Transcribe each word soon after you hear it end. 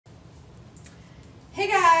Hey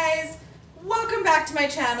guys, welcome back to my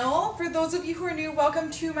channel. For those of you who are new, welcome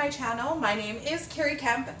to my channel. My name is Kari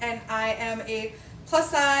Kemp and I am a plus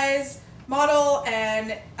size model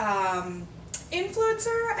and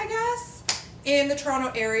influencer, I guess, in the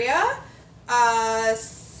Toronto area.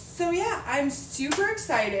 So yeah, I'm super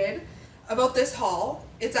excited about this haul.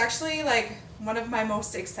 It's actually like one of my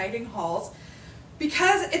most exciting hauls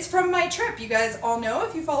because it's from my trip. You guys all know,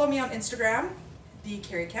 if you follow me on Instagram, the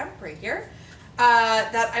Kari Kemp right here,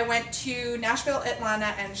 that I went to Nashville,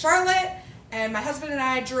 Atlanta, and Charlotte, and my husband and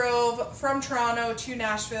I drove from Toronto to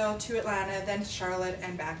Nashville to Atlanta, then to Charlotte,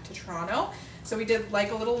 and back to Toronto. So we did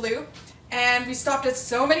like a little loop, and we stopped at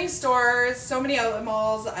so many stores, so many outlet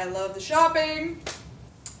malls. I love the shopping,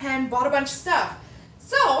 and bought a bunch of stuff.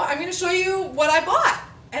 So I'm going to show you what I bought,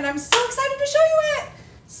 and I'm so excited to show you it.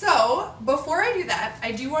 So before I do that,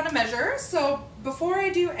 I do want to measure. So before I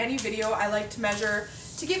do any video, I like to measure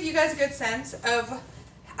to give you guys a good sense of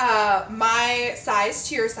my size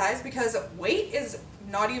to your size, because weight is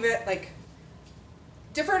not even, like,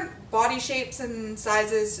 different body shapes and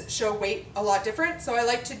sizes show weight a lot different. So I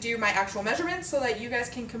like to do my actual measurements so that you guys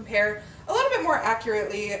can compare a little bit more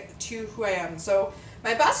accurately to who I am. So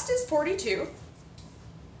my bust is 42.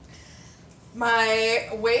 My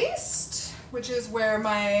waist, which is where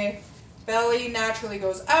my belly naturally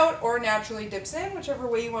goes out or naturally dips in, whichever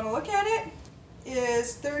way you want to look at it,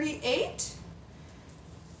 is 38.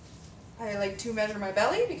 I like to measure my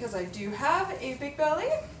belly because I do have a big belly.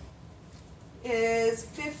 Is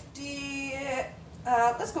 50,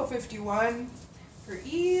 let's go 51 for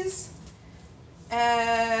ease,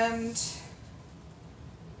 and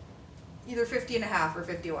either 50 and a half or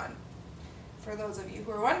 51 for those of you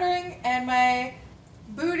who are wondering. And my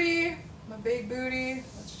booty, my big booty,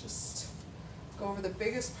 let's just go over the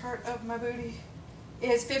biggest part of my booty,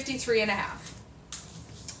 is 53 and a half.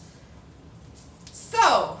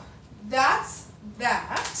 So that's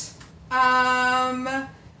that.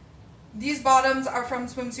 These bottoms are from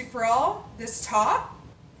Swimsuit For All. This top,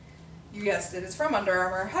 you guessed it, it's from Under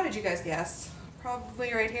Armour. How did you guys guess?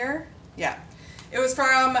 Probably right here. Yeah, it was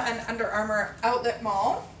from an Under Armour outlet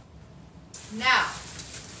mall. Now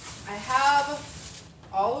I have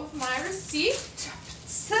all of my receipts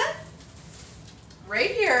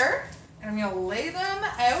right here, and I'm gonna lay them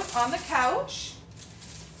out on the couch.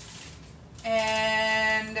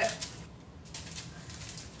 And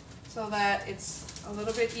so that it's a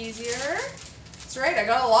little bit easier. That's right, I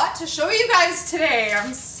got a lot to show you guys today.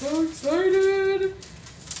 I'm so excited.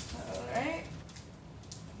 Alright,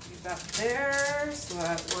 leave that there so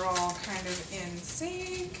that we're all kind of in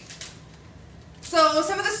sync. So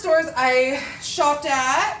some of the stores I shopped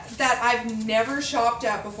at that I've never shopped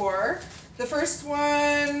at before. The first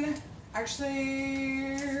one,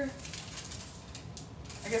 actually,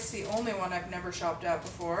 I guess the only one I've never shopped at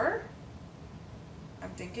before.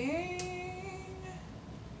 I'm thinking,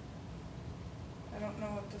 I don't know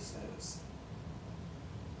what this is.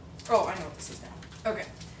 Oh, I know what this is now. Okay.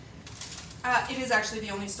 It is actually the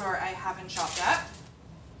only store I haven't shopped at.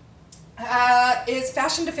 Is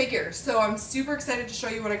Fashion to Figure. So I'm super excited to show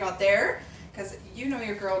you what I got there, because you know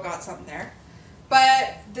your girl got something there.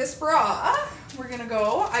 But this bra, we're gonna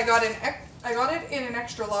go, I got it in an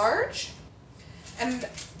extra large. And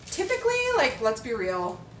typically, like, let's be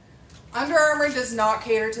real, Under Armour does not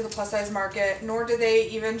cater to the plus size market, nor do they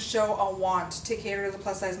even show a want to cater to the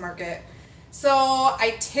plus size market. So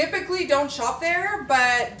I typically don't shop there,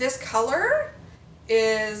 but this color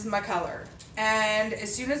is my color. And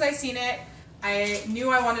as soon as I seen it, I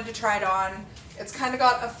knew I wanted to try it on. It's kind of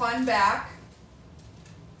got a fun back.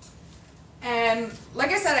 And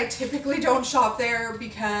like I said, I typically don't shop there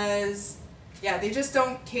because, yeah, they just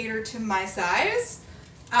don't cater to my size.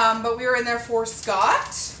 But we were in there for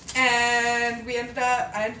Scott, and I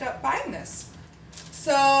ended up buying this.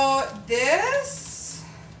 So this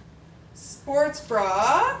sports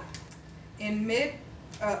bra in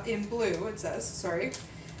blue, it says, sorry.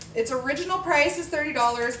 Its original price is $30,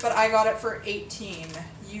 but I got it for $18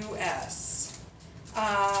 US.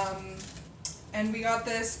 And we got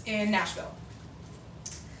this in Nashville.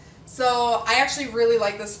 So I actually really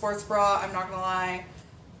like this sports bra, I'm not gonna lie,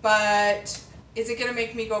 but is it gonna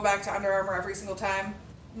make me go back to Under Armour every single time?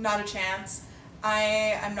 Not a chance.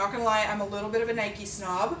 I'm not gonna lie, I'm a little bit of a Nike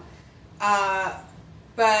snob,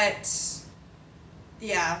 but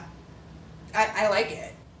yeah, I like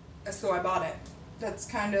it, so I bought it. That's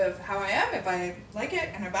kind of how I am. If I like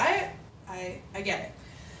it and I buy it, I get it.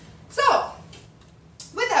 So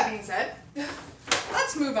with that being said,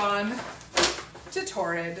 let's move on to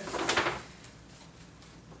Torrid.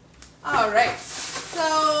 Alright,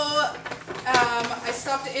 So, I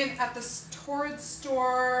stopped in at the Torrid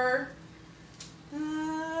store,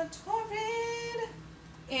 Torrid,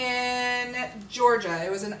 in Georgia. It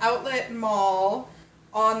was an outlet mall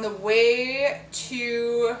on the way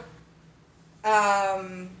to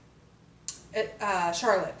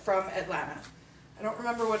Charlotte from Atlanta. I don't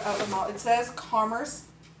remember what outlet mall. It says Commerce,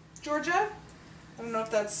 Georgia. I don't know if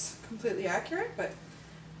that's completely accurate, but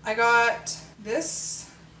I got this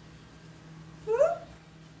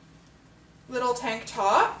little tank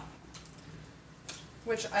top,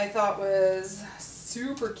 which I thought was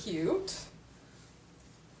super cute.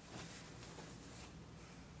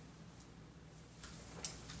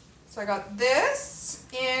 So I got this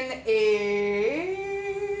in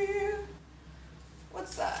a, what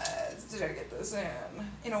size did I get this in?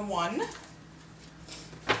 In a 1.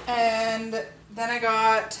 And then I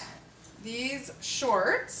got these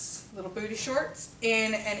shorts, little booty shorts,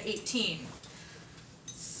 in an 18.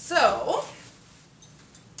 So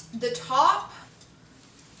the top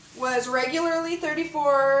was regularly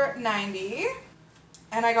 $34.90,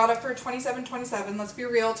 and I got it for $27.27. Let's be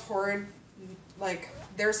real, Torrid, like,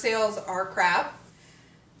 their sales are crap.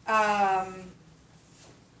 And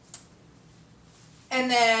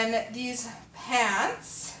then these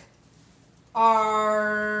pants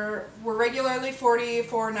were regularly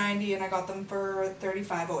 $44.90, and I got them for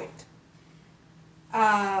 $35.08.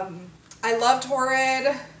 I love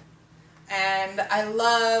Torrid, and I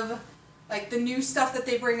love like the new stuff that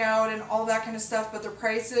they bring out and all that kind of stuff, but their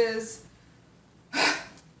prices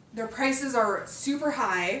are super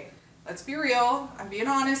high. Let's be real, I'm being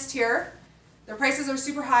honest here. Their prices are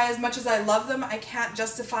super high. As much as I love them, I can't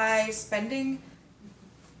justify spending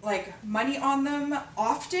like money on them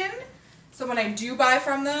often. So when I do buy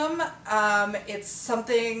from them, it's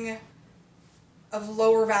something of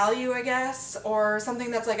lower value, I guess, or something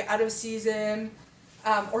that's like out of season,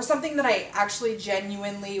 or something that I actually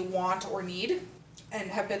genuinely want or need and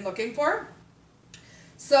have been looking for.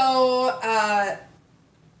 So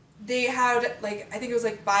they had, like, I think it was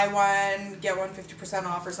like buy one, get one 50%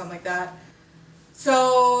 off or something like that.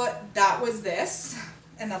 So that was this,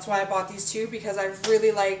 and that's why I bought these two, because I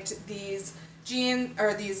really liked these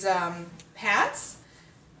pants,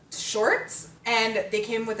 shorts, and they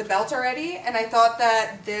came with a belt already, and I thought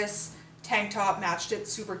that this tank top matched it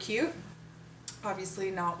super cute.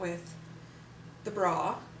 Obviously not with the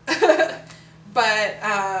bra, but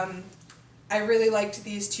I really liked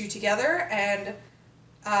these two together, and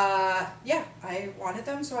yeah, I wanted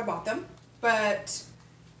them, so I bought them. But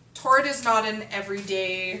Torrid is not an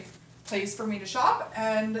everyday place for me to shop,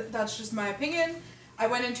 and that's just my opinion. I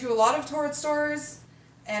went into a lot of Torrid stores,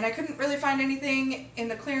 and I couldn't really find anything in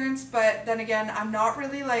the clearance, but then again, I'm not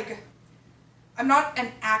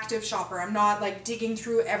an active shopper. I'm not like digging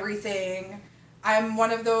through everything. I'm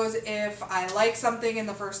one of those, if I like something in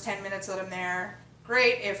the first 10 minutes that I'm there,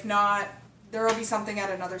 great. If not, there will be something at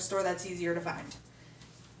another store that's easier to find.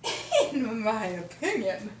 In my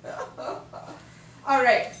opinion.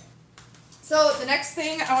 Alright, so the next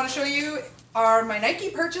thing I want to show you are my Nike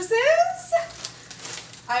purchases.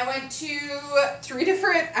 I went to 3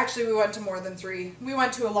 different, actually we went to more than 3. We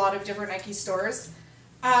went to a lot of different Nike stores,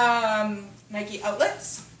 Nike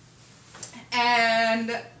outlets,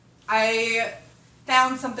 and I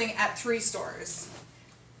found something at 3 stores.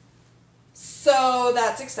 So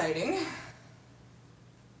that's exciting.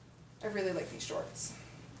 I really like these shorts.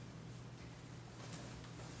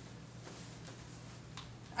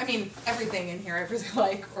 I mean, everything in here I really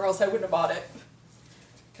like, or else I wouldn't have bought it.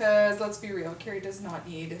 Because, let's be real, Kari does not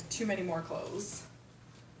need too many more clothes.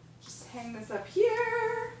 Just hang this up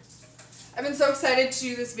here. I've been so excited to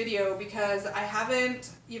do this video because I haven't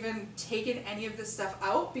even taken any of this stuff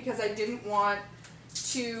out because I didn't want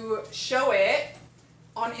to show it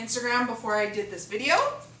on Instagram before I did this video.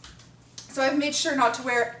 So I've made sure not to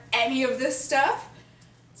wear any of this stuff.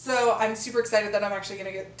 So I'm super excited that I'm actually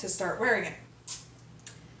going to get to start wearing it.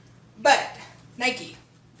 But, Nike.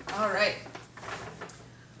 Alright.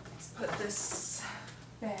 Let's put this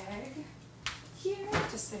bag here,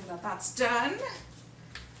 just so that that's done.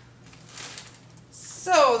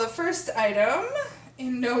 So, the first item,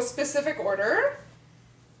 in no specific order,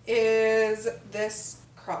 is this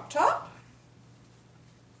crop top.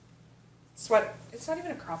 It's not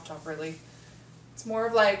even a crop top, really. It's more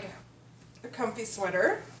of like a comfy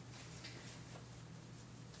sweater.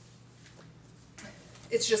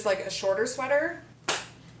 It's just like a shorter sweater.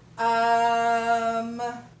 And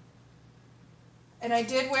I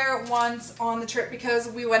did wear it once on the trip because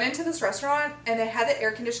we went into this restaurant and it had the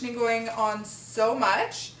air conditioning going on so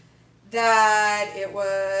much that it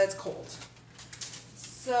was cold.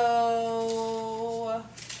 So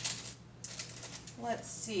let's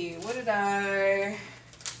see, I'm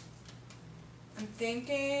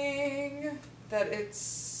thinking that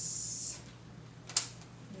it's,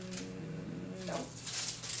 no.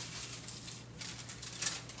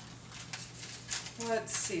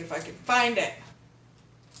 Let's see if I can find it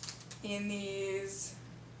in these.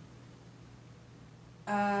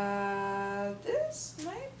 This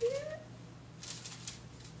might be it.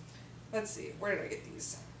 Let's see, where did I get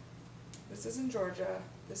these? This is in Georgia,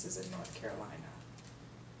 this is in North Carolina.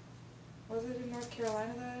 Was it in North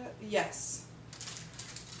Carolina? Yes.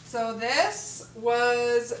 So this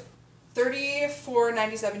was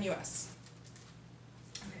 $34.97 US.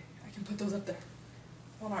 Okay, I can put those up there.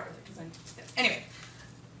 Well, not really, because anyway.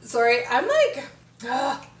 Sorry, I'm like,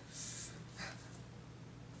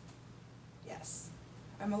 yes,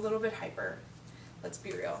 I'm a little bit hyper. Let's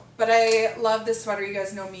be real. But I love this sweater. You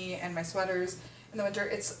guys know me and my sweaters in the winter.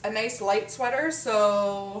 It's a nice light sweater,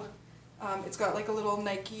 so it's got like a little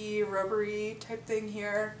Nike rubbery type thing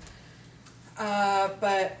here.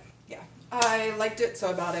 But yeah, I liked it,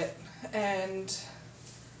 so I bought it. And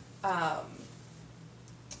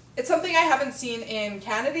it's something I haven't seen in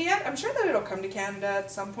Canada yet. I'm sure that it'll come to Canada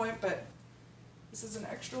at some point, but this is an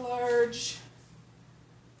extra large.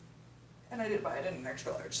 And I did buy it in an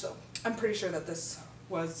extra large, so I'm pretty sure that this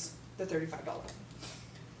was the $35 one.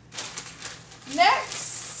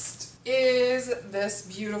 Next is this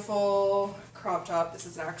beautiful crop top. This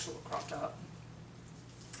is an actual crop top.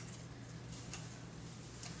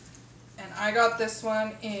 And I got this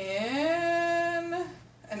one in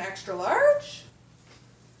an extra large.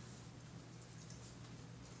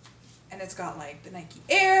 And it's got like the Nike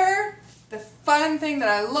Air. The fun thing that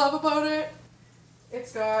I love about it,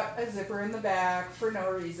 it's got a zipper in the back for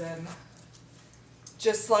no reason.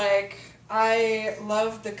 Just like, I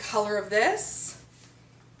love the color of this.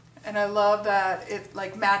 And I love that it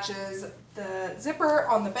like matches the zipper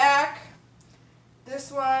on the back.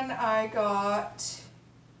 This one I got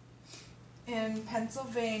in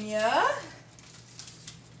Pennsylvania.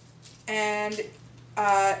 And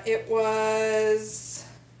it was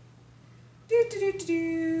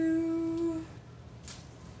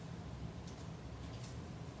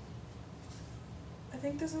I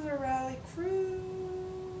think this is a Rally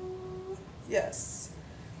Crew. Yes.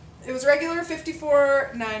 It was regular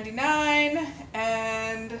 $54.99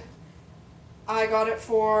 and I got it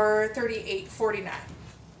for $38.49.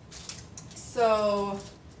 So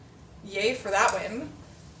yay for that win.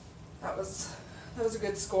 That was a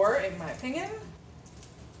good score in my opinion.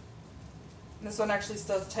 And this one actually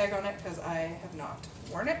still has a tag on it because I have not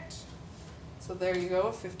worn it. So there you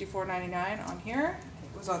go, $54.99 on here.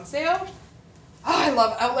 It was on sale. Oh, I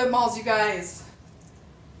love outlet malls, you guys.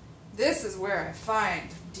 This is where I find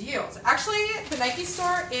deals. Actually, the Nike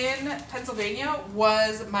store in Pennsylvania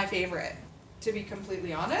was my favorite, to be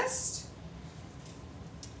completely honest.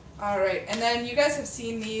 All right, and then you guys have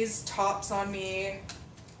seen these tops on me.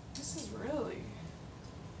 This is really,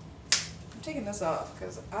 I'm taking this off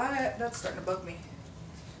because that's starting to bug me.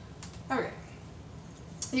 Okay,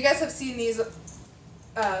 you guys have seen these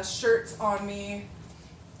shirts on me.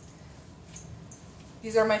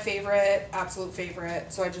 These are my favorite, absolute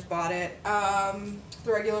favorite, so I just bought it.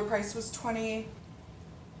 The regular price was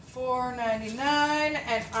 $24.99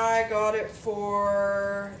 and I got it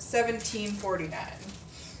for $17.49.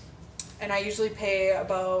 And I usually pay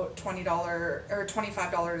about $20 or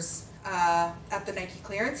 $25 at the Nike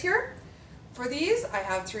clearance here for these. I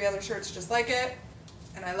have 3 other shirts just like it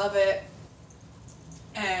and I love it.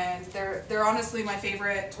 And they're honestly my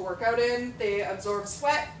favorite to work out in. They absorb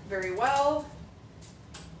sweat very well.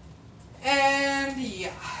 And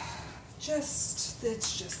yeah, it's just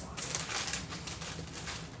awesome.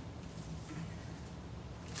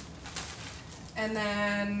 And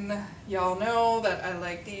then y'all know that I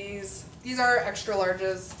like these. These are extra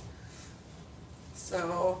larges.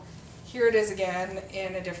 So here it is again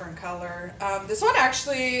in a different color. This one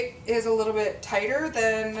actually is a little bit tighter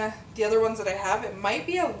than the other ones that I have. It might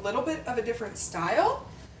be a little bit of a different style.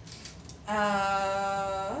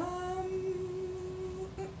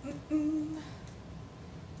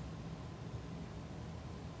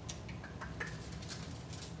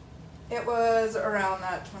 It was around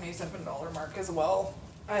that $27 mark as well.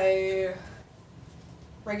 Regular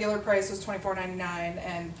price was $24.99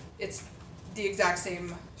 and it's the exact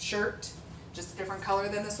same shirt, just a different color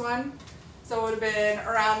than this one. So it would have been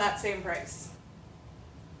around that same price.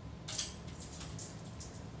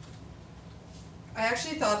 I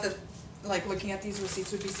actually thought that like looking at these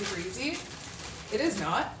receipts would be super easy. It is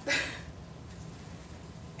not.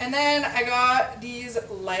 And then I got these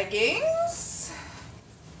leggings.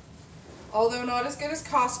 although not as good as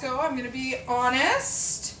Costco, I'm going to be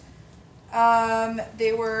honest.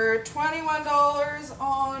 They were $21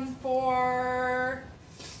 on for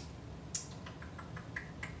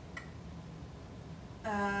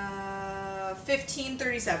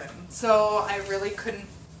 $15.37. So I really couldn't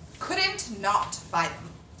not buy them.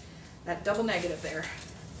 That double negative there.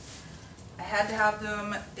 I had to have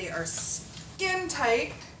them. They are skin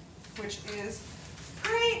tight, which is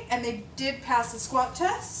great, and they did pass the squat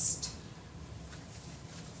test.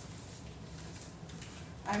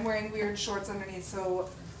 I'm wearing weird shorts underneath, so,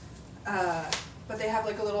 but they have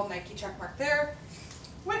like a little Nike check mark there,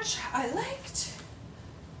 which I liked,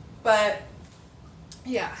 but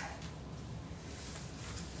yeah.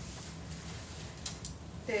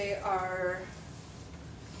 They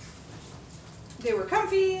were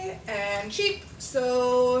comfy and cheap,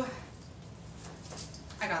 so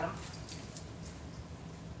I got them.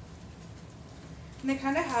 And they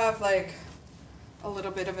kind of have like a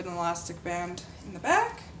little bit of an elastic band in the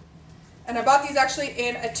back. And I bought these actually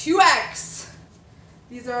in a 2X.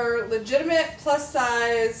 These are legitimate plus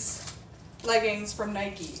size leggings from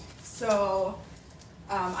Nike. So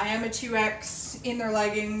I am a 2X in their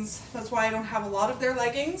leggings. That's why I don't have a lot of their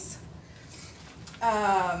leggings.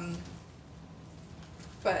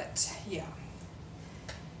 But yeah.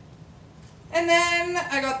 And then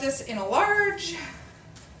I got this in a large.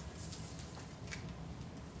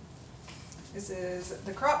 This is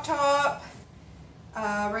the crop top,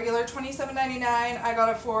 regular $27.99. I got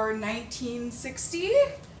it for $19.60,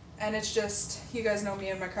 and it's just, you guys know me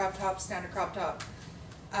and my crop top, standard crop top,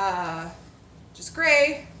 just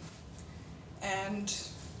gray, and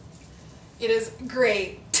it is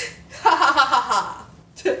great. Ha ha ha ha ha.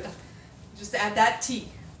 Just add that tea.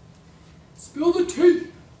 Spill the tea.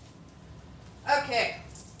 Okay,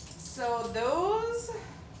 so those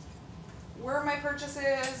were my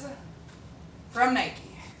purchases from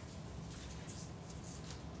Nike.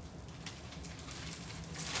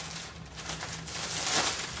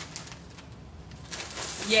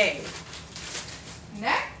 Yay.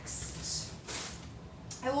 Next,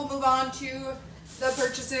 I will move on to the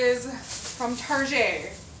purchases from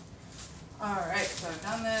Target. Alright, so I've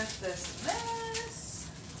done this, this, and this.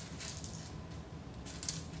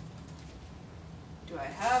 Do I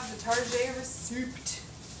have the Target receipt?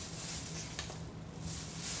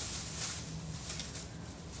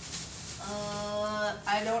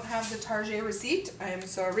 I don't have the Target receipt. I am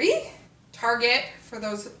sorry. Target, for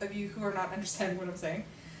those of you who are not understanding what I'm saying.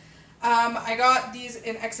 I got these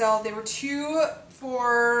in XL. They were 2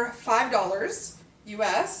 for $5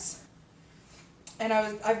 US. And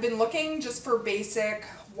I've been looking just for basic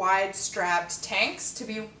wide strapped tanks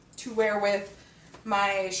to wear with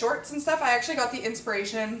my shorts and stuff. I actually got the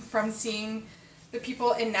inspiration from seeing the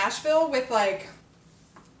people in Nashville with like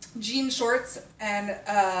jean shorts and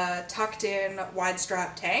a tucked in wide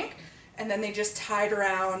strap tank, and then they just tied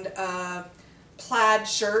around a plaid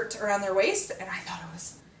shirt around their waist, and I thought it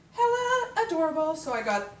was hella adorable. So I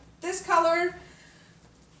got this color,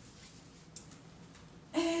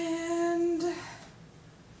 and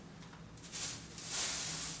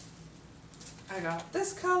I got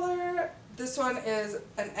this color. This one is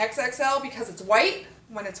an XXL because it's white.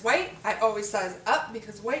 When it's white, I always size up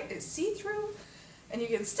because white is see-through. And you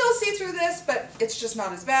can still see through this, but it's just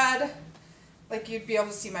not as bad. Like, you'd be able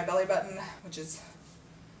to see my belly button,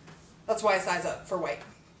 that's why I size up for white.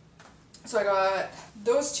 So I got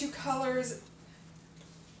those 2 colors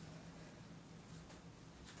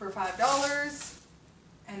for $5.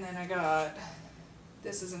 And then I got,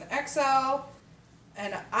 this is an XL.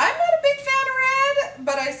 And I'm not a big fan of red,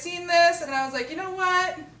 but I seen this and I was like, you know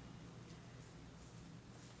what?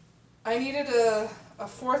 I needed a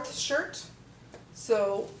 4th shirt.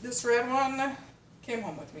 So this red one came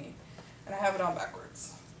home with me, and I have it on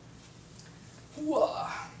backwards. Whoa.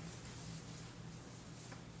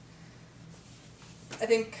 I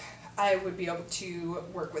think I would be able to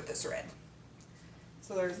work with this red.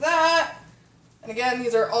 So there's that. And again,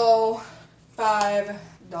 these are all $5.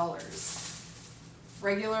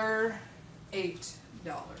 Regular $8.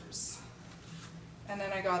 And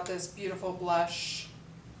then I got this beautiful blush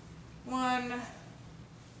one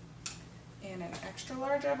in an extra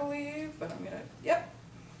large, I believe, but I'm gonna, yep,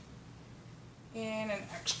 in an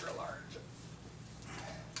extra large.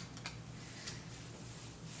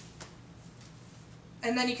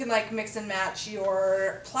 And then you can like mix and match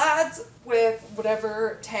your plaids with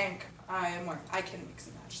whatever tank I am wearing. I can mix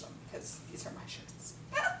and match them because these are my shirts.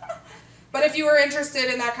 But if you were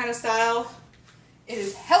interested in that kind of style, it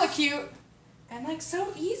is hella cute and like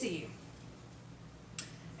so easy.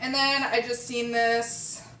 And then I just seen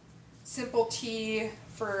this simple tee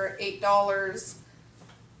for $8.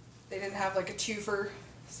 They didn't have like a twofer,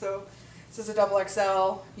 so this is a double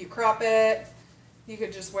XL. You crop it. You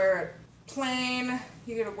could just wear it plain.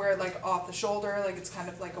 You could wear it like off the shoulder, like it's kind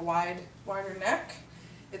of like a wider neck.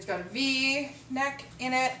 It's got a V neck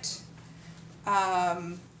in it.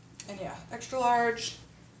 And yeah, extra large.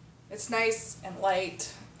 It's nice and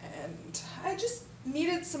light, and I just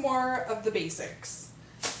needed some more of the basics.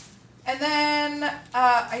 And then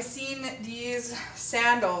I seen these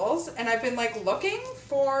sandals, and I've been like looking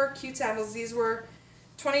for cute sandals. These were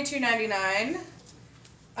 $22.99.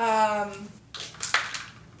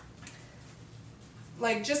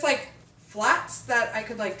 Like just like flats that I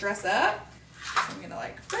could like dress up. So I'm gonna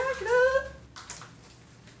like back it up.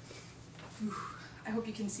 Whew, I hope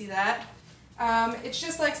you can see that. It's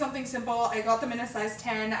just like something simple. I got them in a size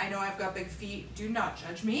 10. I know I've got big feet. Do not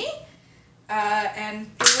judge me. And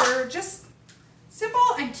they were just simple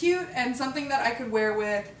and cute and something that I could wear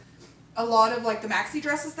with a lot of like the maxi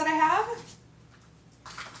dresses that I have.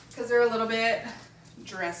 Because they're a little bit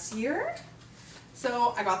dressier.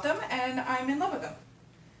 So I got them and I'm in love with them.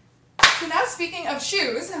 So now speaking of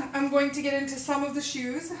shoes, I'm going to get into some of the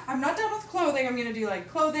shoes. I'm not done with clothing. I'm going to do like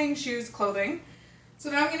clothing, shoes, clothing.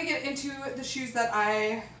 So now I'm going to get into the shoes that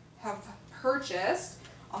I have purchased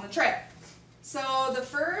on the trip. So the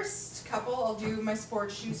first couple, I'll do my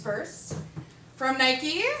sports shoes first. From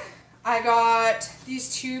Nike, I got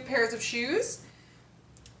these two pairs of shoes.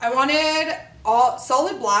 I wanted all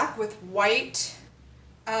solid black with white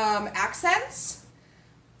accents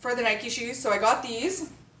for the Nike shoes, so I got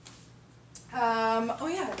these. Oh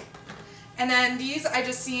yeah, and then these I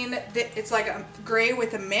just seen that it's like a gray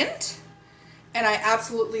with a mint, and I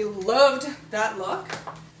absolutely loved that look.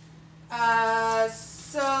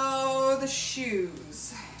 So the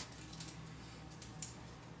shoes,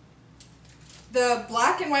 the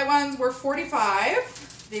black and white ones were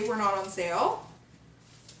 $45. They were not on sale,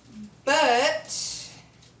 but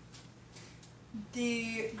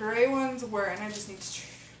the gray ones were, and I just need to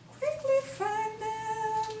quickly find them.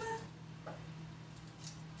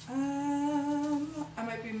 I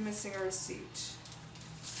might be missing a receipt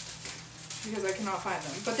because I cannot find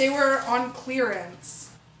them, but they were on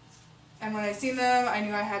clearance, and when I seen them I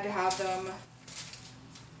knew I had to have them.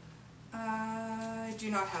 I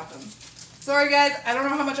do not have them. Sorry guys, I don't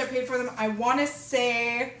know how much I paid for them. I want to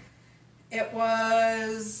say it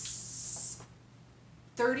was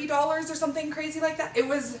 $30 or something crazy like that. It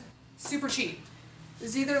was super cheap. It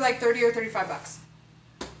was either like 30 or 35 bucks.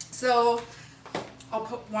 So I'll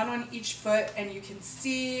put one on each foot and you can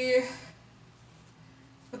see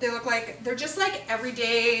what they look like. They're just like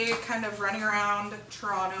everyday kind of running around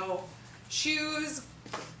Toronto shoes,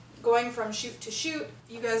 going from shoot to shoot.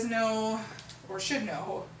 You guys know, or should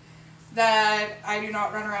know, that I do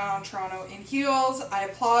not run around Toronto in heels. I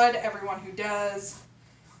applaud everyone who does,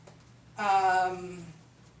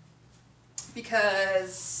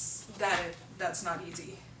 because that's not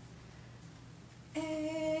easy.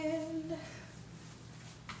 And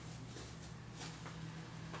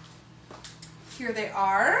here they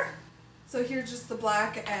are. So here's just the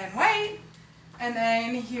black and white, and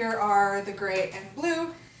then here are the gray and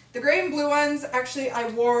blue. The gray and blue ones, actually, I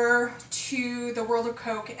wore to the World of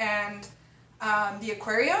Coke and the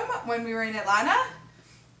aquarium when we were in Atlanta.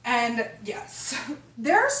 And yes,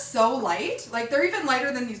 they're so light. Like, they're even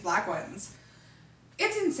lighter than these black ones.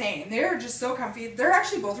 It's insane. They're just so comfy. They're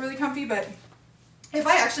actually both really comfy, but if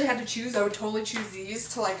I actually had to choose, I would totally choose these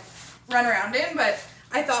to like run around in. But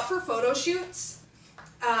I thought for photo shoots,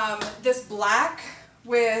 this black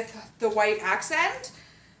with the white accent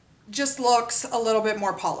just looks a little bit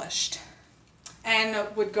more polished and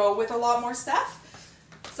would go with a lot more stuff.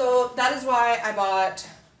 So that is why I bought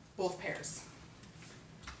both pairs.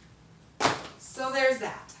 So there's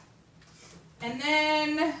that. And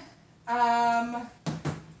then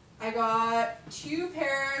I got two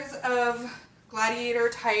pairs of gladiator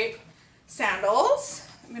type sandals.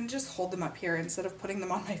 I'm gonna just hold them up here instead of putting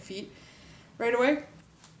them on my feet right away.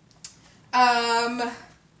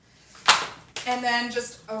 And then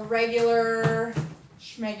just a regular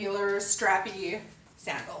schmegular strappy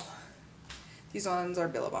sandal. These ones are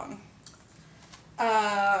Billabong.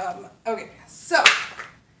 Okay, so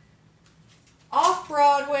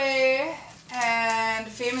Off-Broadway and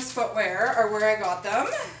Famous Footwear are where I got them.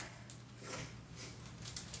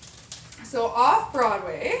 So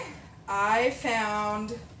Off-Broadway, I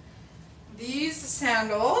found these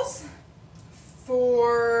sandals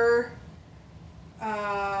for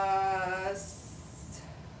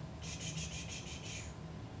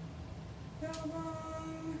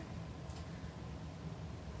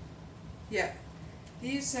yeah,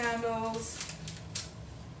 these sandals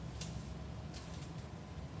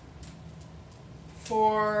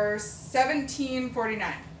for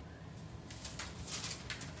 $17.49.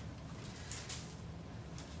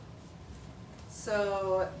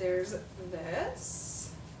 So there's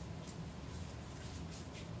this.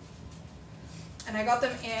 And I got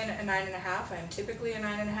them in a 9.5. I'm typically a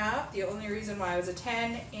 9.5. The only reason why I was a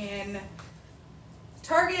 10 in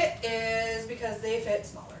Target is because they fit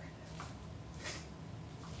smaller.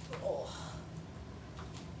 Oh.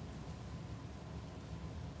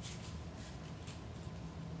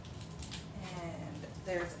 And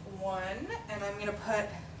there's one, and I'm gonna put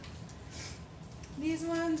these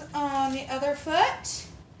ones on the other foot.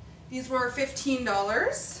 These were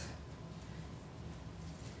 $15.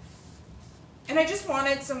 And I just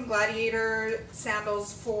wanted some gladiator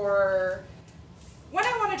sandals for when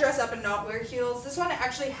I want to dress up and not wear heels. This one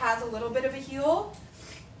actually has a little bit of a heel,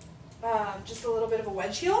 just a little bit of a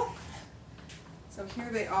wedge heel. So here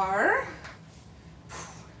they are.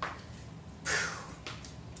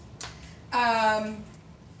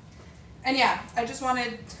 And yeah, I just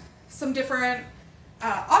wanted some different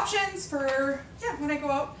options for, when I go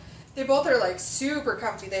out. They both are like super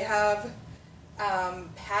comfy. They have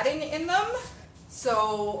padding in them,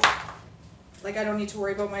 so like I don't need to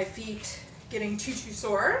worry about my feet getting too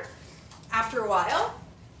sore after a while.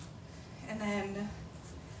 And then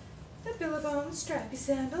the Billabong strappy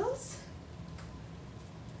sandals.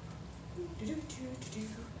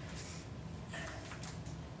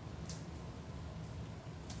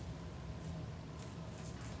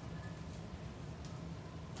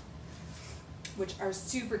 Which are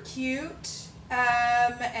super cute,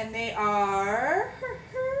 and they are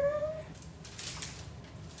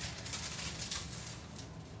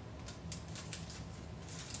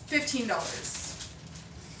 $15.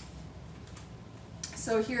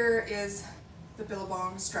 So here is the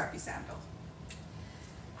Billabong strappy sandal.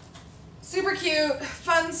 Super cute,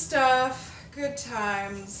 fun stuff, good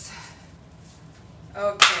times.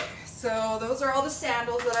 Okay, so those are all the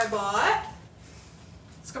sandals that I bought.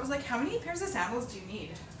 Scott was like, how many pairs of sandals do you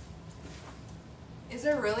need? Is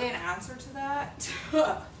there really an answer to that?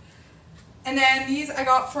 And then these I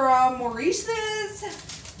got from Maurice's,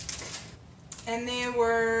 and they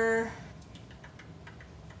were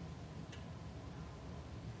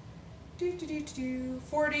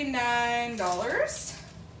 $49.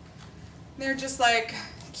 They're just like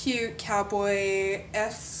cute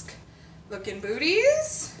cowboy-esque looking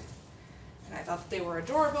booties. And I thought they were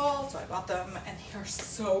adorable, so I bought them, and they are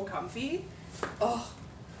so comfy. Oh,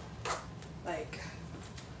 like,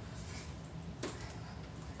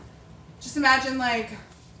 just imagine like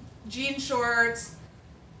jean shorts,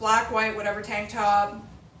 black, white, whatever tank top,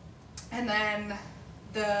 and then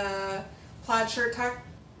the plaid shirt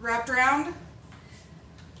wrapped around.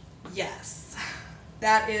 Yes,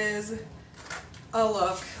 that is a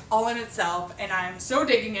look all in itself, and I'm so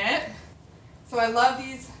digging it. So I love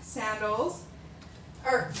these sandals,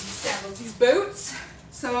 or these boots.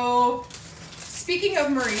 So speaking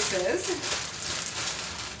of Maurice's,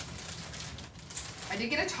 I did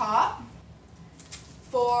get a top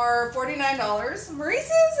for $49.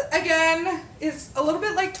 Maurice's, again, is a little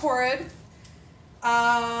bit like Torrid.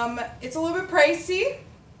 It's a little bit pricey,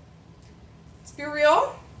 let's be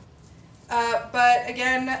real. But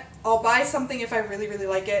again, I'll buy something if I really, really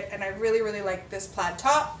like it, and I really, really like this plaid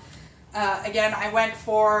top. Again, I went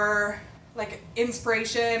for like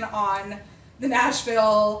inspiration on the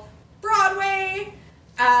Nashville Broadway,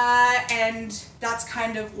 and that's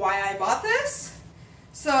kind of why I bought this.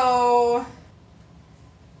 So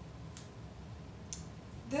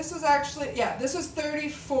this was actually, this was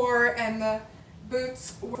 $34 and the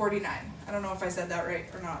boots were $49. I don't know if I said that right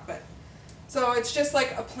or not, but so it's just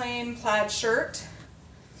like a plain plaid shirt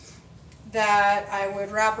that I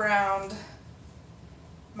would wrap around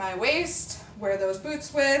my waist, wear those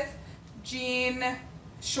boots with, jean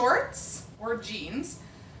shorts or jeans,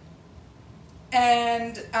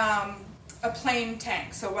 and a plain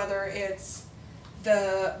tank. So whether it's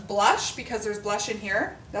the blush, because there's blush in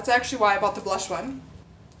here, that's actually why I bought the blush one,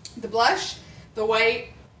 the blush, the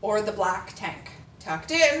white, or the black tank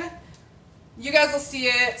tucked in. You guys will see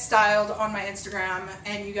it styled on my Instagram,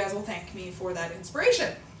 and you guys will thank me for that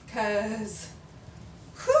inspiration, because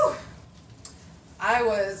whew, I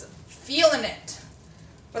was feeling it.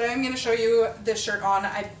 But I'm going to show you this shirt on.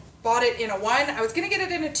 I bought it in a 1. I was going to get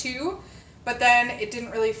it in a 2, but then it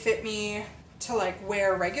didn't really fit me to like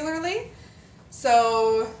wear regularly.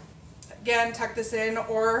 So again, tuck this in,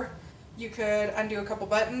 or you could undo a couple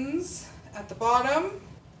buttons at the bottom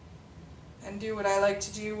and do what I like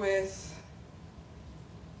to do with,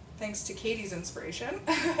 thanks to Katie's inspiration.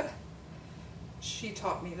 She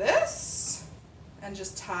taught me this, and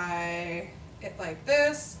just tie it like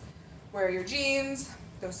this, wear your jeans,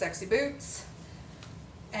 those sexy boots,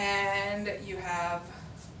 and you have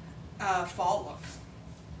a fall look.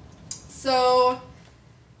 So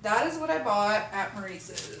that is what I bought at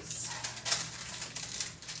Maurice's.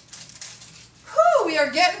 Whew, we are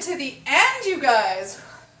getting to the end, you guys.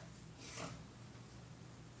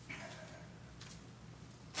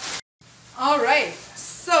 All right,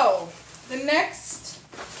 so the next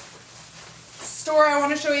store I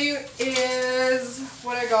want to show you is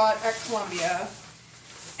what I got at Columbia.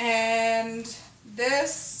 And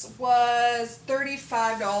this was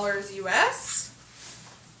 $35 US.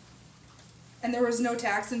 And there was no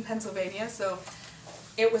tax in Pennsylvania, so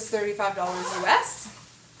it was $35 US.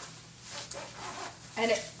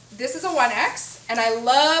 And this is a 1X, and I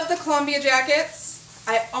love the Columbia jackets.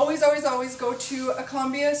 I always go to a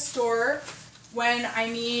Columbia store when I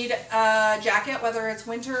need a jacket, whether it's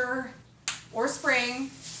winter or spring,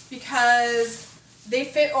 because they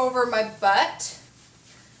fit over my butt.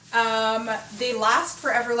 They last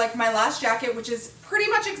forever. Like my last jacket, which is pretty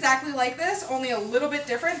much exactly like this, only a little bit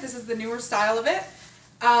different. This is the newer style of it.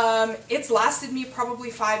 It's lasted me probably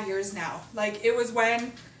 5 years now. Like it was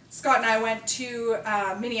when Scott and I went to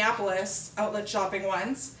Minneapolis outlet shopping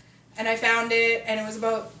once, and I found it, and it was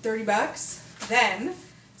about 30 bucks then.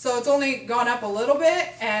 So it's only gone up a little bit,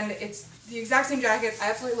 and it's the exact same jacket. I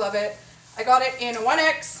absolutely love it. I got it in a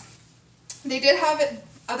 1X. They did have it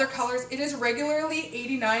other colors. It is regularly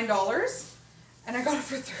 $89, and I got it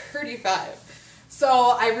for $35.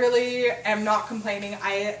 So I really am not complaining.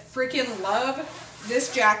 I freaking love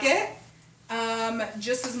this jacket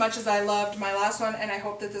just as much as I loved my last one, and I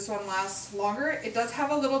hope that this one lasts longer. It does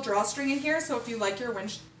have a little drawstring in here, so if you like your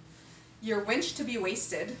winch to be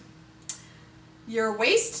wasted, your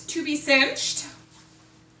waist to be cinched,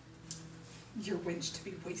 your winch to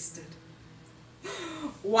be wasted.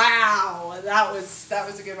 Wow, that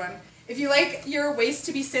was a good one. If you like your waist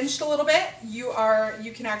to be cinched a little bit, you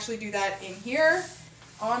can actually do that in here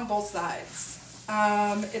on both sides.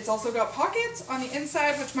 It's also got pockets on the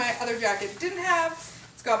inside, which my other jacket didn't have.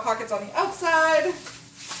 It's got pockets on the outside,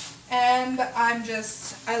 and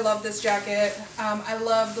I love this jacket. I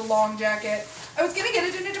love the long jacket. I was gonna get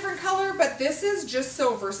it in a different color, but this is just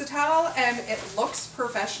so versatile, and it looks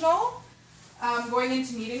professional going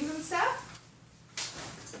into meetings and stuff.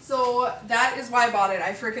 So that is why I bought it.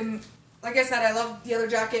 I freaking, like I said, I love the other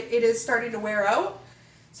jacket. It is starting to wear out,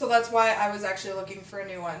 so that's why I was actually looking for a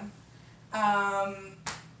new one.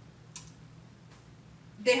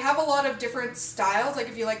 They have a lot of different styles. Like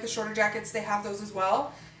if you like the shorter jackets, they have those as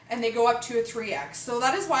well, and they go up to a 3X. So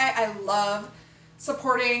that is why I love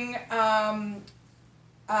supporting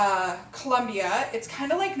Columbia. It's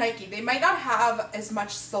kind of like Nike. They might not have as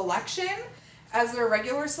much selection as their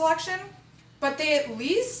regular selection, but they at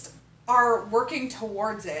least are working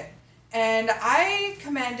towards it. And I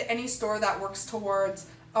commend any store that works towards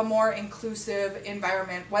a more inclusive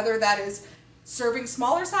environment, whether that is serving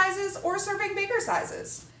smaller sizes or serving bigger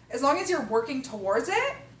sizes. As long as you're working towards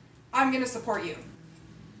it, I'm going to support you.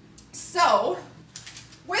 So,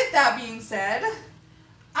 with that being said,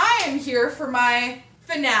 I am here for my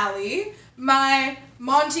finale, my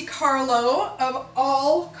Monte Carlo of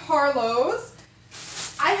all Carlos.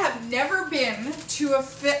 I have never been to a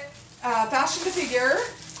fashion to figure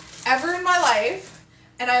ever in my life,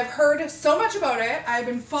 and I've heard so much about it. I've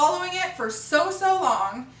been following it for so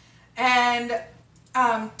long, and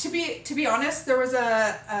to be honest, there was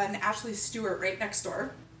an Ashley Stewart right next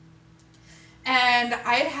door, and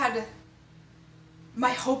I had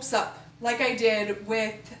my hopes up like I did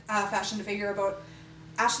with fashion to figure about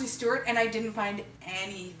Ashley Stewart, and I didn't find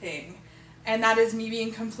anything. And that is me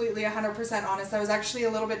being completely 100% honest. I was actually a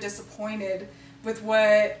little bit disappointed with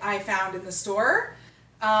what I found in the store.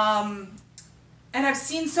 And I've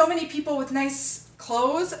seen so many people with nice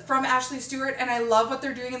clothes from Ashley Stewart, and I love what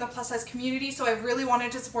they're doing in the plus size community, so I really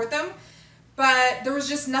wanted to support them. But there was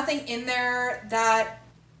just nothing in there that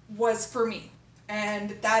was for me.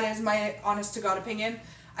 And that is my honest to God opinion.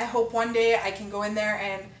 I hope one day I can go in there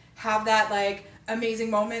and have that like amazing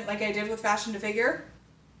moment like I did with fashion to figure.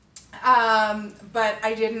 But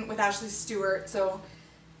I didn't with Ashley Stewart, so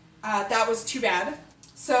that was too bad.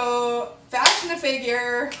 So fashion to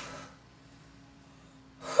figure,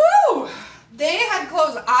 whew, they had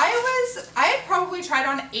clothes. I had probably tried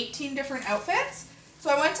on 18 different outfits. So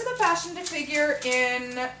I went to the fashion to figure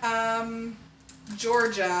in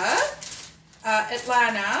Georgia,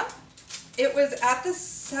 Atlanta. It was at the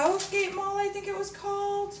Southgate Mall, I think it was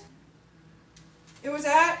called. It was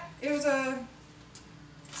a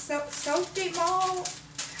Southgate Mall.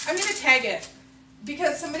 I'm gonna tag it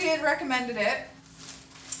because somebody had recommended it.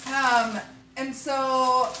 And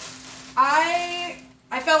so I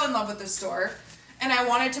fell in love with this store, and I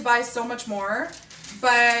wanted to buy so much more,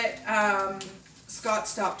 but Scott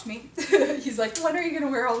stopped me. He's like, when are you going to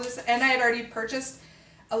wear all this? And I had already purchased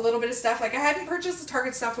a little bit of stuff. Like, I hadn't purchased the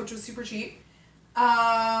Target stuff, which was super cheap.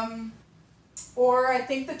 Or I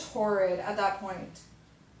think the Torrid at that point.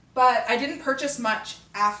 But I didn't purchase much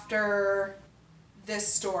after this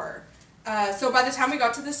store. So by the time we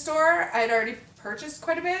got to this store, I had already purchased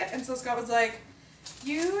quite a bit. And so Scott was like,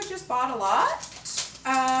 you just bought a lot.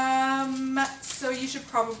 So you should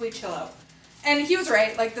probably chill out. And he was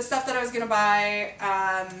right. Like, the stuff that I was going to buy,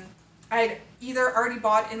 I'd either already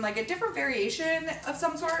bought in like a different variation of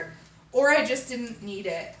some sort, or I just didn't need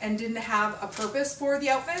it and didn't have a purpose for the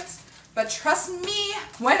outfits. But trust me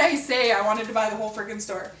when I say I wanted to buy the whole freaking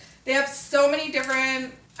store. They have so many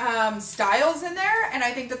different styles in there, and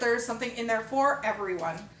I think that there's something in there for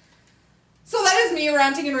everyone. So that is me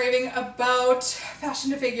ranting and raving about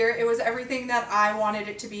Fashion to Figure. It was everything that I wanted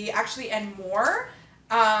it to be, actually, and more.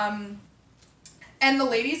 And the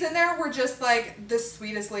ladies in there were just like the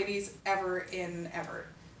sweetest ladies ever.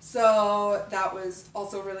 So that was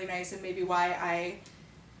also really nice, and maybe why I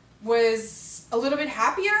was a little bit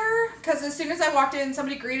happier, because as soon as I walked in,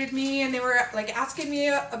 somebody greeted me and they were like asking me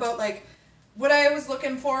about like what I was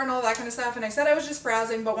looking for and all that kind of stuff, and I said I was just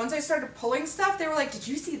browsing, but once I started pulling stuff, they were like, did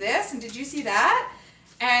you see this and did you see that?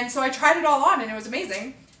 And so I tried it all on, and it was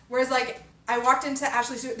amazing. Whereas like I walked into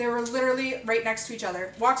Ashley Stewart, they were literally right next to each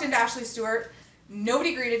other. Walked into Ashley Stewart,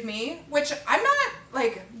 nobody greeted me, which I'm not,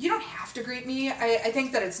 like, you don't have to greet me. I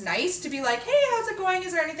think that it's nice to be like, hey, how's it going?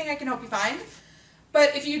 Is there anything I can help you find?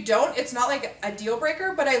 But if you don't, it's not like a deal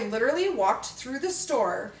breaker. But I literally walked through the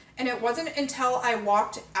store, and it wasn't until I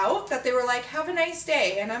walked out that they were like, have a nice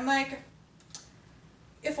day. And I'm like,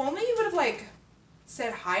 if only you would have like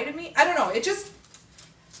said hi to me. I don't know. It just,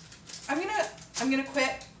 I'm gonna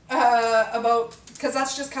quit about, because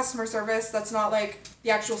that's just customer service. That's not like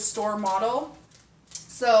the actual store model.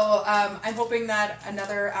 So I'm hoping that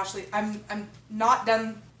another Ashley, I'm not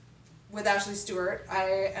done with Ashley Stewart.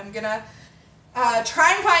 I am gonna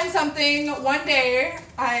try and find something one day.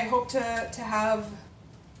 I hope to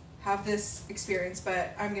have this experience,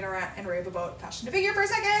 but I'm gonna rant and rave about Fashion to Figure for a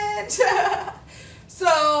second.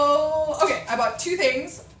 So, okay, I bought two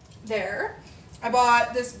things there. I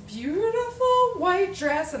bought this beautiful white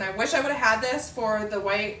dress, and I wish I would have had this for the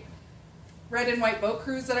red and white boat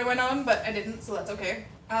cruise that I went on, but I didn't, so that's okay.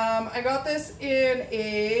 I got this in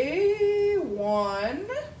a 1.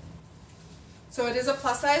 So it is a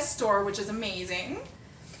plus size store, which is amazing.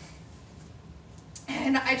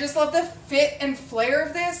 And I just love the fit and flare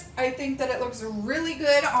of this. I think that it looks really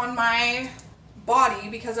good on my body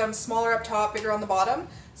because I'm smaller up top, bigger on the bottom.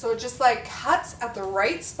 So it just like cuts at the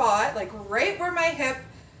right spot, like right where my hip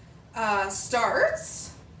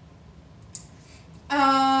starts.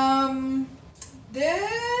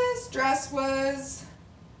 This dress was,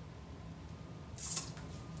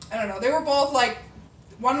 I don't know, they were both like,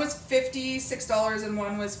 one was $56 and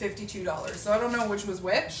one was $52. So I don't know which was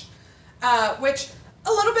which. Which,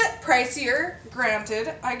 a little bit pricier,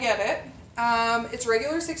 granted, I get it. It's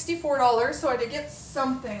regular $64, so I did get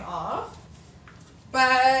something off.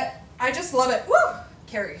 But I just love it. Woo!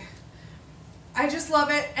 Kari. I just love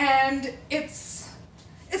it, and it's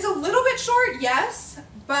a little bit short, yes,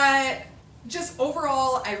 but just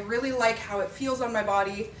overall, I really like how it feels on my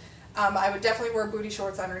body. I would definitely wear booty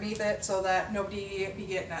shorts underneath it so that nobody be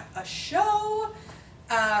getting a show.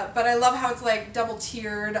 But I love how it's like double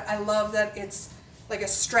tiered. I love that it's like a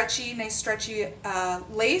nice stretchy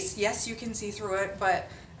lace. Yes, you can see through it, but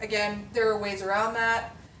again, there are ways around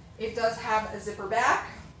that. It does have a zipper back.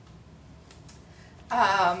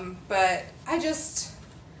 But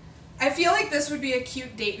I feel like this would be a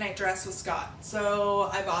cute date night dress with Scott. So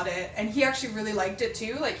I bought it, and he actually really liked it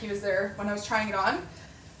too. Like, he was there when I was trying it on.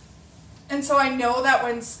 And so I know that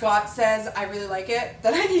when Scott says I really like it,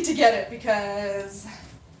 that I need to get it because,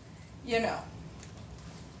 you know,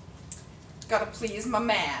 gotta please my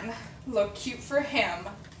man. Look cute for him.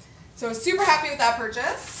 So I was super happy with that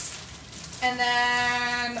purchase. And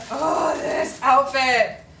then, oh, this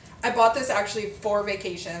outfit. I bought this actually for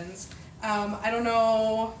vacations. I don't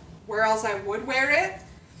know where else I would wear it.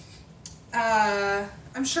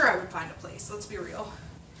 I'm sure I would find a place, let's be real.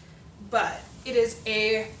 But it is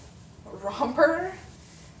a romper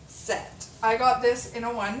set. I got this in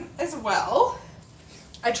a 1 as well.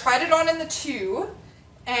 I tried it on in the 2,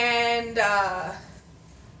 and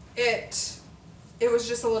it was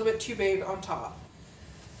just a little bit too big on top.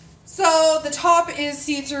 So the top is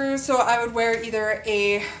see-through, so I would wear either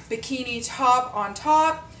a bikini top on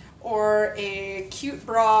top or a cute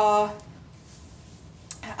bra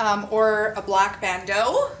or a black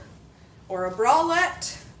bandeau, or a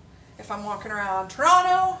bralette if I'm walking around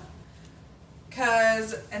Toronto.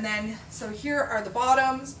 And then, so here are the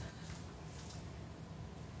bottoms.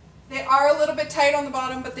 They are a little bit tight on the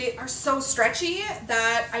bottom, but they are so stretchy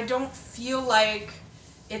that I don't feel like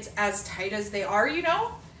it's as tight as they are, you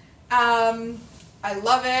know? I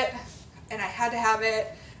love it, and I had to have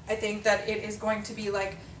it. I think that it is going to be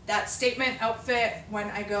like that statement outfit when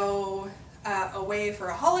I go away for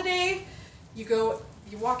a holiday. You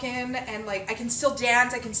walk in and like I can still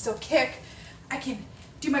dance, I can still kick, I can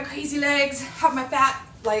do my crazy legs, have my fat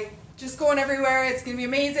like just going everywhere. It's gonna be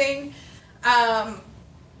amazing.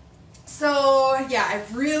 So yeah, I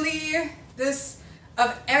really,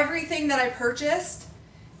 of everything that I purchased,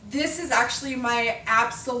 this is actually my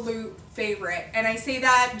absolute favorite. And I say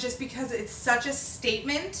that just because it's such a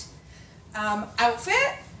statement outfit,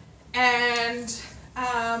 and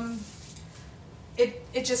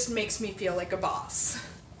it just makes me feel like a boss.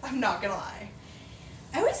 I'm not gonna lie.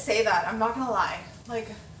 I always say that, I'm not gonna lie. Like,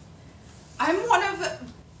 I'm one of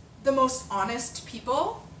the most honest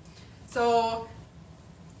people. So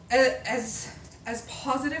as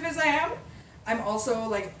positive as I am, I'm also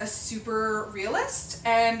like a super realist,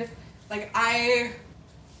 and like I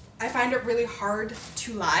find it really hard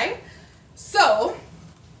to lie. So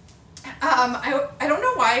I don't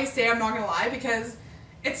know why I say I'm not gonna lie, because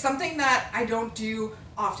it's something that I don't do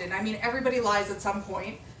often. I mean, everybody lies at some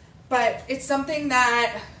point, but it's something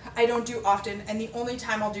that I don't do often, and the only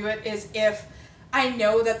time I'll do it is if I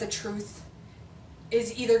know that the truth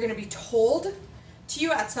is either going to be told to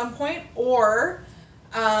you at some point, or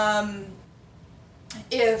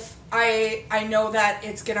if I know that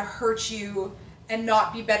it's going to hurt you and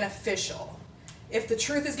not be beneficial. If the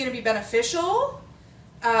truth is going to be beneficial,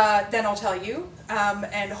 then I'll tell you,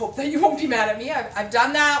 and hope that you won't be mad at me. I've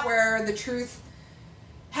done that where the truth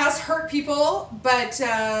has hurt people, but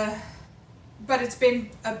it's been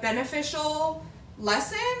a beneficial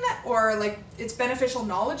lesson, or like it's beneficial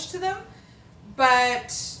knowledge to them.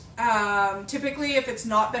 But typically if it's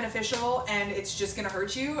not beneficial and it's just gonna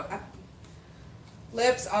hurt you,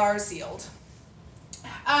 lips are sealed.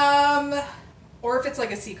 Or if it's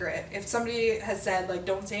like a secret, if somebody has said like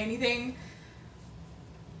don't say anything,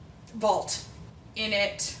 vault in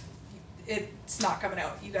it, it's not coming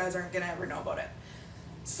out. You guys aren't gonna ever know about it.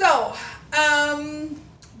 So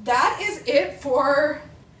that is it for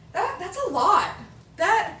that. That's a lot.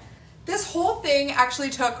 This whole thing actually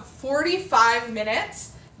took 45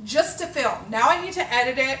 minutes just to film. Now I need to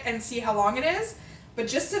edit it and see how long it is, but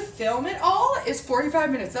just to film it all is 45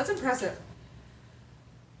 minutes. That's impressive.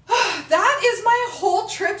 That is my whole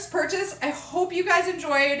trip's purchase. I hope you guys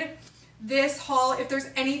enjoyed this haul. If there's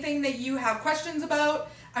anything that you have questions about,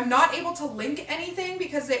 I'm not able to link anything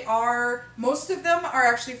because most of them are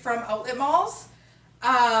actually from outlet malls.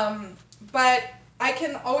 But I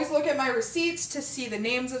can always look at my receipts to see the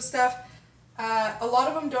names of stuff. A lot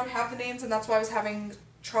of them don't have the names, and that's why I was having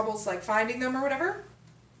troubles like finding them or whatever.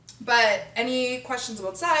 But any questions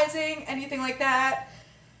about sizing, anything like that,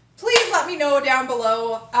 please let me know down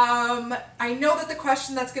below. I know that the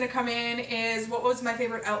question that's going to come in is what was my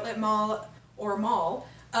favorite outlet mall or mall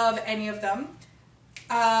of any of them.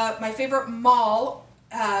 My favorite mall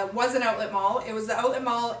was an outlet mall. It was the outlet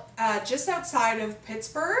mall just outside of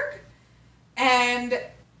Pittsburgh. And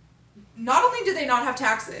not only did they not have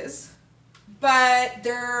taxes, but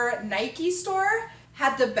their Nike store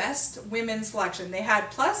had the best women's selection. They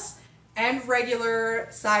had plus and regular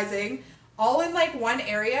sizing all in like one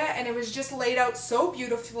area, and it was just laid out so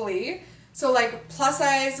beautifully. So like plus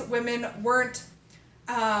size women weren't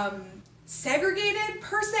segregated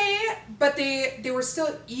per se, but they were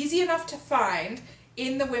still easy enough to find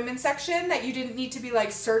in the women's section that you didn't need to be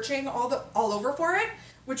like searching all over for it,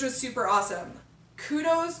 which was super awesome.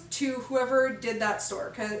 Kudos to whoever did that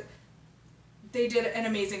store, because they did an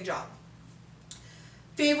amazing job.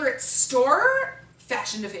 Favorite store?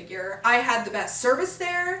 Fashion to Figure. I had the best service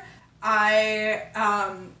there. I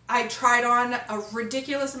tried on a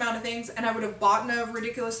ridiculous amount of things, and I would have bought a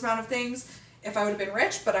ridiculous amount of things if I would have been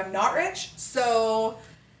rich, but I'm not rich. So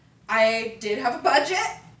I did have a budget,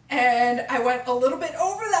 and I went a little bit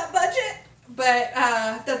over that budget, but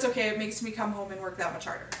that's okay. It makes me come home and work that much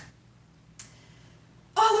harder.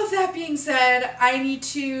 All of that being said, I need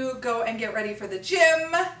to go and get ready for the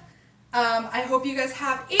gym. I hope you guys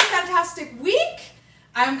have a fantastic week.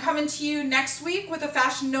 I'm coming to you next week with a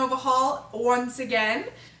Fashion Nova haul once again.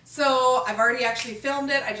 So I've already actually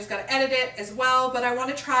filmed it. I just got to edit it as well. But I want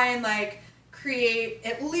to try and like create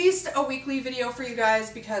at least a weekly video for you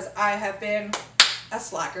guys, because I have been a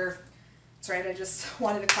slacker. That's right. I just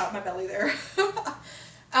wanted to clap my belly there.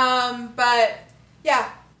 But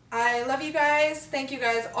yeah, I love you guys. Thank you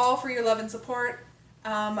guys all for your love and support.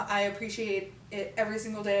 I appreciate it every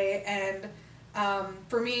single day. And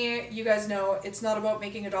for me, you guys know it's not about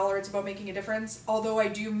making $1, it's about making a difference. Although I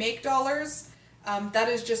do make dollars, that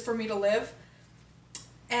is just for me to live.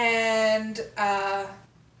 And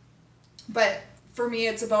but for me,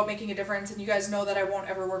 it's about making a difference. And you guys know that I won't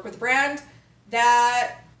ever work with a brand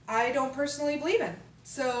that I don't personally believe in.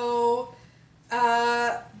 So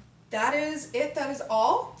that is it. That is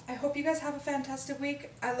all. I hope you guys have a fantastic week.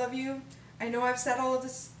 I love you. I know I've said all of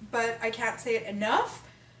this, but I can't say it enough.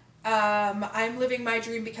 I'm living my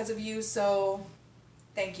dream because of you, so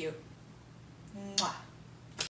thank you. Mwah.